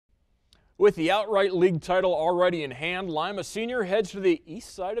With the outright league title already in hand, Lima Senior heads to the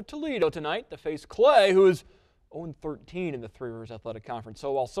east side of Toledo tonight to face Clay, who is 0-13 in the Three Rivers Athletic Conference.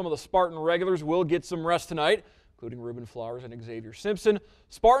 So while some of the Spartan regulars will get some rest tonight, including Ruben Flowers and Xavier Simpson,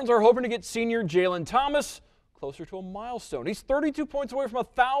 Spartans are hoping to get senior Jalen Thomas closer to a milestone. He's 32 points away from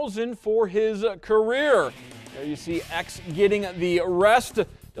 1,000 for his career. There you see X getting the rest.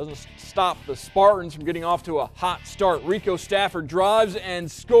 Doesn't stop the Spartans from getting off to a hot start. Rico Stafford drives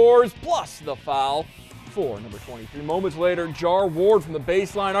and scores, plus the foul for number 23. Moments later, Jar Ward from the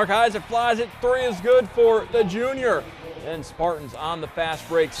baseline. Isaac flies it. Three is good for the junior. Then Spartans on the fast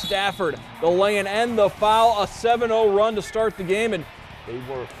break. Stafford, the lay-in and the foul. A 7-0 run to start the game, and they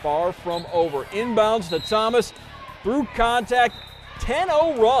were far from over. Inbounds to Thomas. Through contact,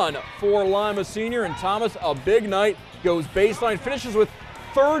 10-0 run for Lima Senior, and Thomas, a big night, goes baseline, finishes with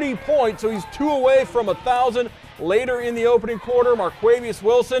 30 points, so he's 2 away from 1,000. Later in the opening quarter, Marquavius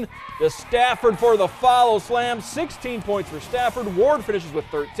Wilson to Stafford for the follow slam. 16 points for Stafford. Ward finishes with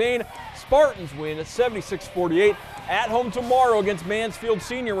 13. Spartans win at 76-48 at home tomorrow against Mansfield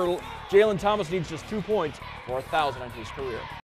Senior, where Jalen Thomas needs just 2 points for 1,000 in his career.